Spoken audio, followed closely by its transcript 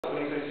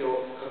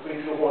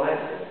法はない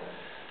んです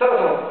けど、ただ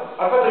その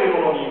赤という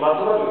ものにま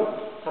つわる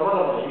さま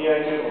ざまな意味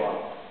合いというの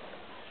は、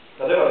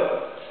例え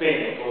ばスペ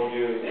インの闘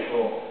牛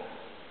の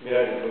見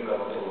られる文化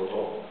のところ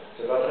と、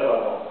それから例え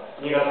ば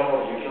新潟の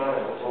方に雪の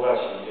中に唐辛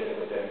子に入れて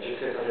こうやって熟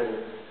成させ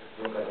る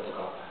文化だと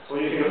か、そ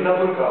ういういろんな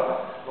文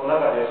化の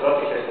中で育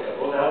ってきた人が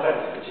当然赤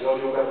について違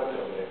う了解を持ってい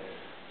るわけで、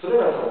それ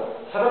ら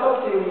の定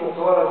まっているにも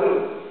かかわらず、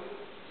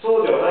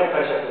そうではない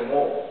解釈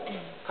も、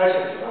解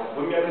釈というのは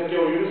文脈付け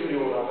を許す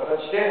ような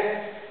形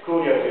で、ク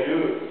オリアとい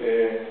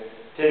う、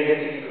定言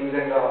的偶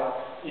然が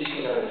意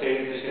識の中で成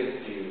立している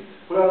っていう、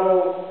これは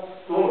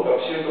脳の学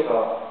習と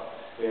か、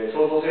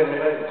創造性のメ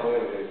カニズムを考え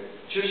る上で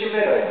中心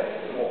命題なんで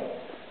すけども、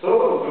それ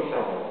を古木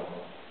さんは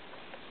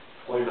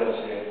こういう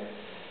形で、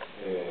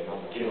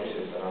議論し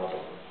てるんだなと、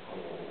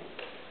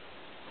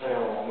大変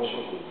面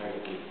白く拝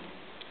読い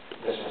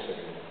たしました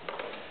けども。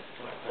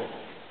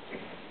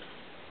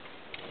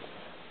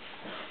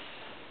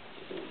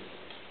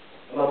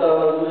また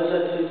偶然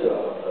性については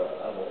また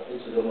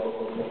いつでも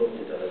戻っ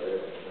ていただけれ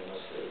ばと思いま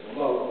すけれど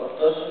も、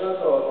私な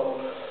んか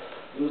は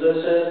偶然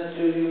性っ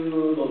てい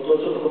うのと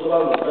ちょっと言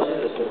葉は難し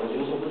いですけども、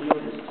充足充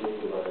実とよ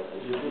く言われて、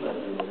十分な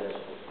理由の連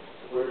鎖、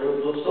これ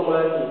どっちとも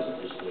相に位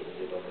置して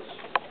いるわけです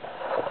し、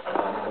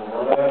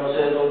我々の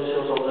生存にし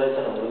ろ存在と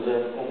いうのは偶然、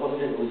根本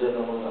的に偶然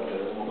なものだけ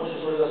れども、もし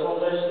それが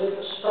存在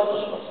したと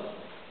します。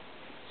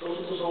そう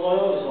するとその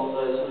ように存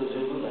在する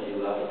十分な理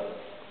由がある。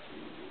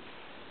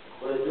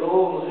これ両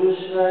方矛盾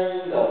しな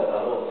いだ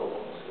ろうと思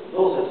うんですけ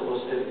ど、どう接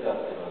合しているか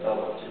っていうのは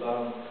多分一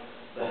番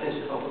大事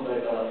な問題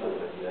かなとい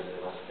う気がして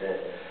まし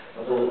て、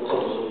またちょっと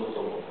そういうこ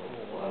とも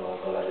お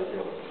伺いでき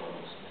ればと思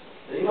います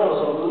ね。で今の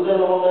その偶然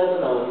の問題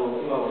というのは、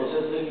今の理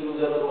説的偶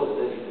然のところ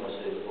で出てきま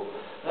したけど、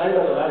何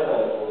かと何か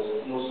が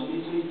結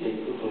びついて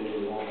いくとい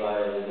う問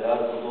題であ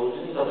ると同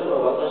時に、例え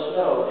ば私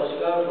なら私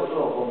があること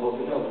の根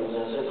本的な偶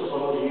然性とそ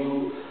の理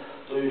由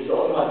という非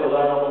常に巨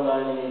大な問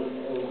題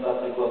に向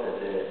かっていくわけ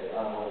で、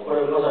こ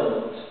れまさに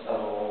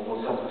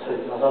茂木さんが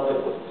なさって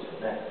いることです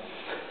よね。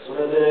そ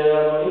れで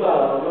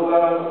今両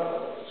側の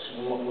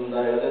問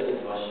題が出て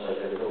きました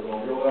けれど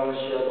も、両側の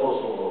視野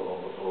闘争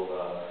のこと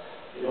が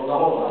いろんな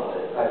本なん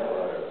で書いてお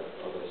られる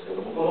わけですけ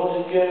れども、こ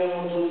の実験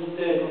を通じ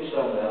て古木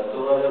さんがやって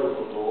おられる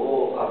こと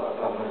を茂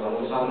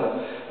木さんが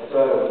やってお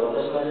られることを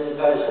私なりに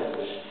解釈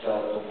した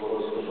とこ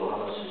ろを少しお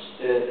話し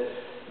し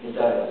てみ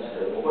たいんです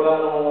けれども、これ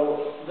は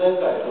前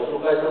回ご紹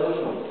介した時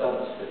も言った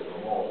んですけれど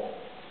も、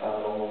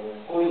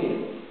こういうふう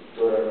に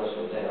言っておられます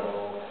よね。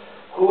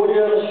クオリ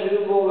アの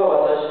集合が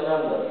私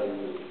なんだとい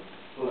う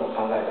ふうな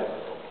考え方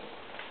と、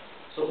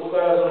そこか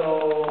らそう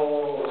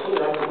じ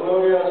ゃなくて、ク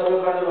オリアはそれ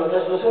を感じる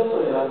私とセット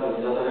になって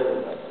満たされ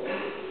るんだとい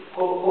う、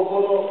ここ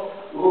の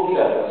動き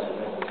がありますよ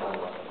ね、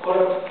こ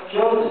れは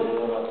極めて重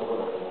要なとこ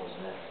ろだと思うんで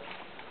すね。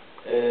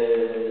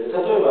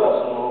例え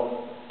ば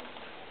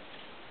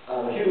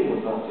ヒュー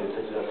ムなんていう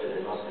哲学者が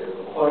いますけれ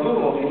ども、これヒュー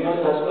ムも微妙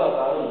に立場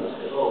があるんで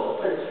すけど、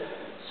やっぱり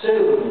セ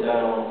ルフみ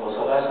たいなものを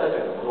探したけ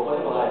れどもどこ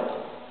にもない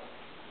と。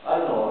あ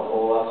るの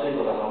は暑い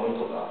とか寒い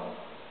とか、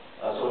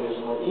そうい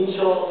う印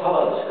象の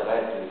束でしかな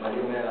いという、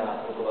有名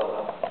な言葉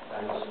が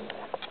ありますよね。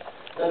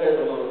だけれ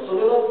どもそ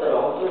れだった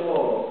ら本当に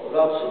もう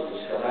ラプソデ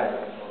ィしかない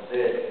の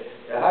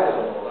で、やはり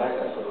何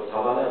かそれを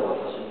束ねる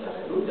私みた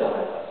いなのがいるんじゃ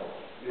ないかと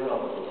いうような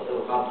ことを例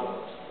えばカント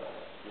の人が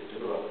言って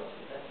くるわけで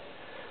すよ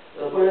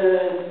ね。これ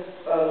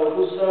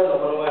フッサールの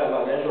この前、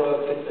現象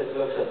学的哲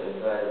学者という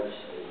のを題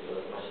していた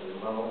だきましたけ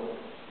ど、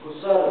フッ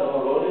サール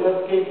の論理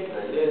学研究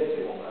が異例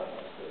という本がある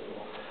んですけれど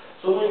も、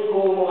その以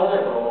降もまさ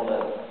にこの問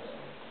題だったんです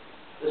ね。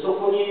でそ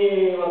こ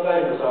に若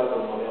い人サーク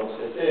ルの目をつ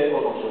けて、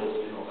この小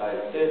説というのを書い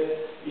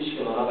て、意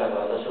識の中に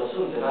私は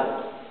住んでない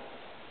と。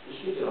意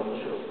識というのはむ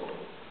しろ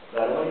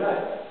誰もいな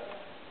い。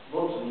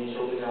没認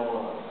証的な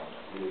ものなんだ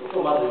というこ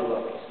とをまず言う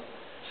わけです。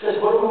しかし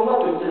これもうま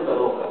くいってるか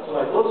どうか、つ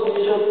まり没認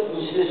証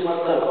にしてし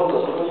まったら、今度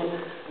はそこに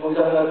茂木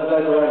さんが抱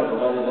えておられるの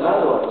と同じで、な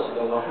ぜ私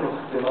が生まれる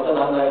のかってまた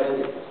難題が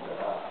出てきます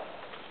から。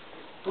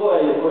とは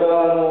いえ、これ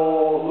は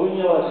分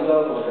野は違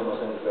うかもしれま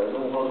せんけれど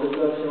も、この哲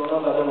学史の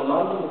中でも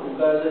何度も繰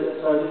り返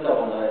されてきた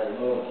問題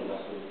のような気が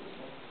するんです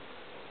ね。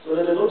そ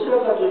れでどちら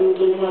かという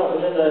と、今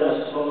現代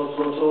の思想の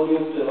潮流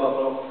っていうの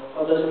は、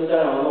私みた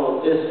いなもの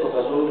をですと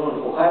か、そういうも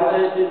のに解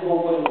体していく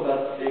方向に向か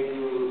ってい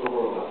くと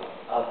ころが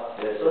あ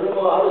って、それ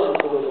もある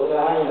種非常に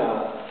安易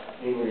な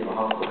身振りの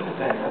反復み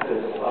たいになって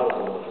いるところがある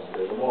と思うんです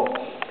けれども、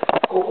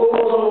ここ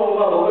の僕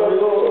は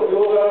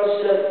両側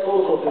視野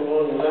闘争という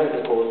ものに何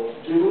か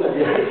十分な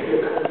リアリテ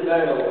ィを感じ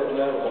ないのか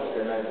ないのかもし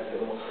れないんですけ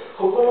ども、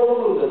ここの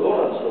部分ってどう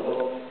なんでしょう。こ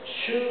の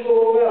集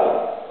合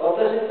が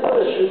私にと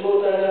っては集合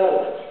体であ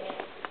る。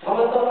た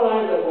またま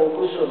何かク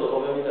ッションと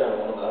止めみたいな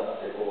ものがあ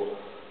って、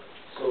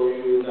そう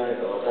いう何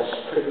か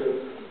私とい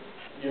う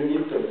ユ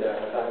ニットみたい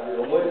な感じ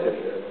で思えて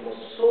るけれども、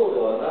そう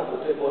ではなく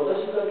て、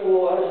私があ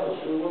る種の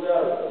集合で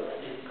ある。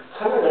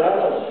かなり新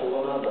たな集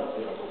合なんだっ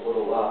ていうようなとこ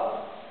ろ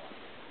は、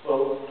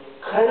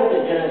変えなき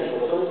ゃいけないんでし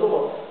ょうか、それと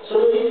もそ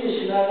れを維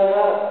持しなが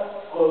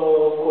ら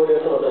こ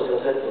れと私が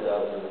セットで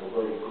あるというと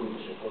ころに行く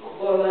んでしょうか。こ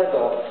こは何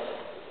か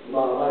非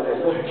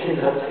常に気に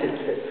なってい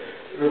て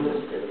るんで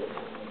すけれども、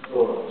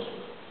どうなんでしょ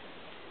う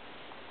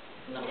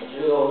か。なんか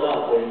重要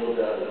ポイント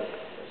である。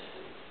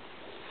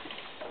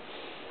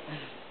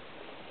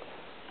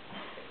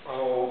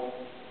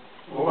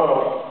僕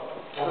は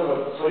例え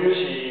ば素粒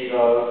子が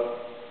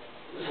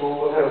相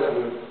互作用す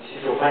る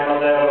質量ファインマ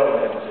ンダイアグラ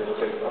ムみたいな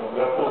のをブ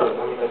ラックホール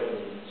で限ったと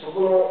きに、そこ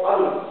のあ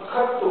る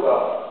カット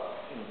が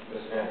で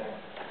すね、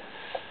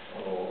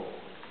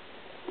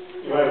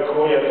いわゆるク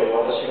モリアと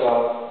私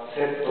が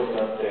セットに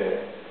なっ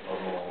て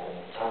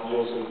誕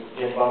生する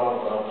現場な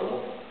のかなと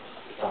思っ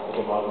たこと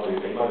もあるとい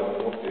うか、今で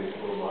も思っていると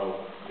ころもある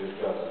んで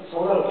すが、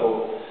そうなる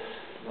と、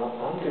な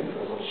んていうんで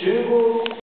すか、その集合